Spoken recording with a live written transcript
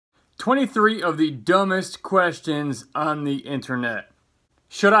23 of the dumbest questions on the internet.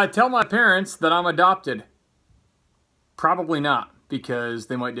 Should I tell my parents that I'm adopted? Probably not, because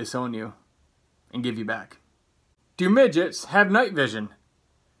they might disown you and give you back. Do midgets have night vision?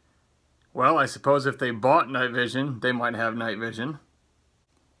 Well, I suppose if they bought night vision, they might have night vision.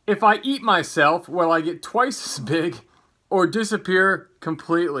 If I eat myself, will I get twice as big or disappear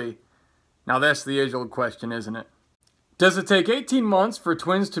completely? Now that's the age-old question, isn't it? Does it take 18 months for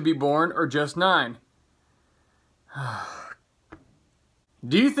twins to be born or just 9?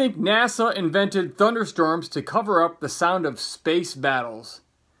 Do you think NASA invented thunderstorms to cover up the sound of space battles?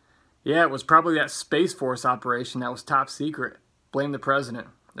 Yeah, it was probably that Space Force operation that was top secret. Blame the president.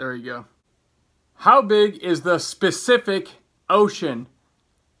 There you go. How big is the Pacific Ocean?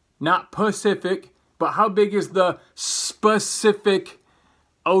 Not Pacific, but how big is the Pacific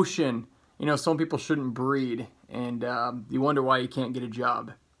Ocean? You know, some people shouldn't breed, and you wonder why you can't get a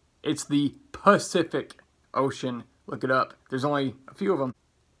job. It's the Pacific Ocean. Look it up. There's only a few of them.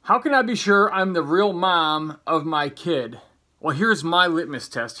 How can I be sure I'm the real mom of my kid? Well, here's my litmus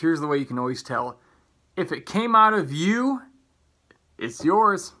test. Here's the way you can always tell. If it came out of you, it's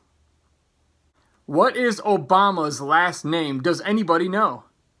yours. What is Obama's last name? Does anybody know?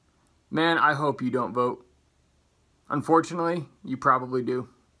 Man, I hope you don't vote. Unfortunately, you probably do.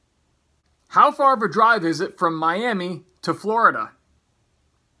 How far of a drive is it from Miami to Florida?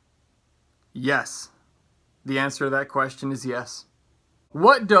 Yes. The answer to that question is yes.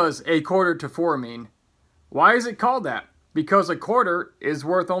 What does a quarter to 4 mean? Why is it called that? Because a quarter is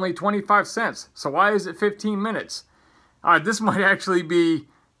worth only 25 cents. So why is it 15 minutes? This might actually be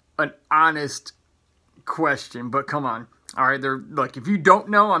an honest question, but come on. All right, look, if you don't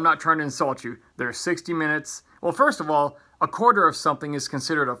know, I'm not trying to insult you. There's 60 minutes. Well, first of all, a quarter of something is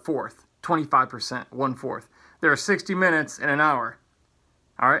considered a fourth. 25%, 1/4. There are 60 minutes in an hour.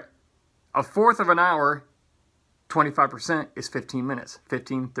 All right? A fourth of an hour, 25% is 15 minutes.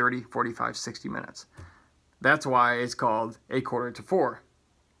 15, 30, 45, 60 minutes. That's why it's called a quarter to 4.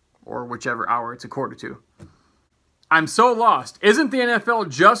 Or whichever hour it's a quarter to. I'm so lost. Isn't the NFL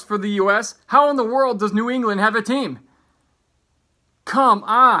just for the U.S.? How in the world does New England have a team? Come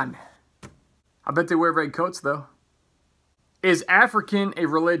on. I bet they wear red coats, though. Is African a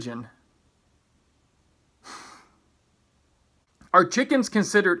religion? Are chickens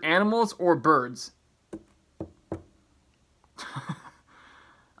considered animals or birds?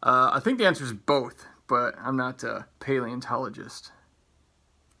 I think the answer is both, but I'm not a paleontologist.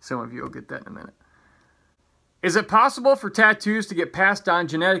 Some of you will get that in a minute. Is it possible for tattoos to get passed on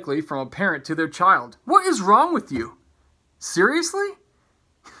genetically from a parent to their child? What is wrong with you? Seriously?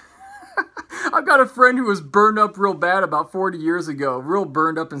 I've got a friend who was burned up real bad about 40 years ago, real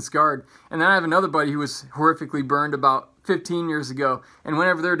burned up and scarred. And then I have another buddy who was horrifically burned about 15 years ago. And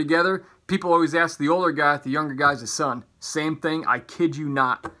whenever they're together, people always ask the older guy if the younger guy's his son. Same thing, I kid you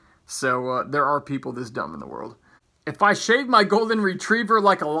not. So there are people this dumb in the world. If I shave my golden retriever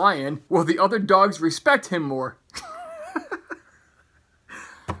like a lion, will the other dogs respect him more?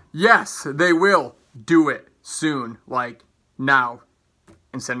 Yes, they will. Do it soon, like now.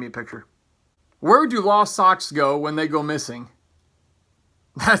 And send me a picture. Where do lost socks go when they go missing?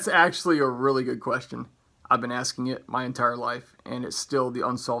 That's actually a really good question. I've been asking it my entire life, and it's still the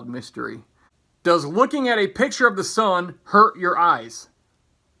unsolved mystery. Does looking at a picture of the sun hurt your eyes?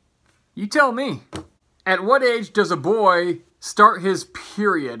 You tell me. At what age does a boy start his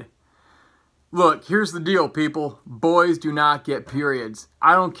period? Look, here's the deal, people. Boys do not get periods.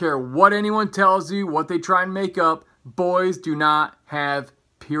 I don't care what anyone tells you, what they try and make up. Boys do not have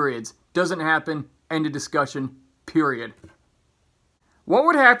periods. Doesn't happen. End of discussion. Period. What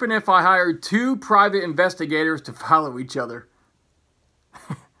would happen if I hired 2 private investigators to follow each other?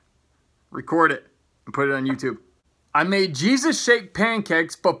 Record it and put it on YouTube. I made Jesus-shaped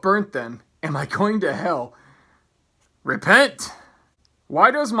pancakes but burnt them. Am I going to hell? Repent.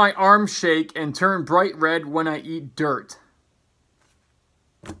 Why does my arm shake and turn bright red when I eat dirt?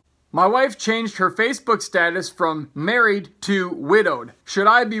 My wife changed her Facebook status from married to widowed. Should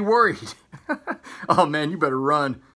I be worried? Oh man, you better run.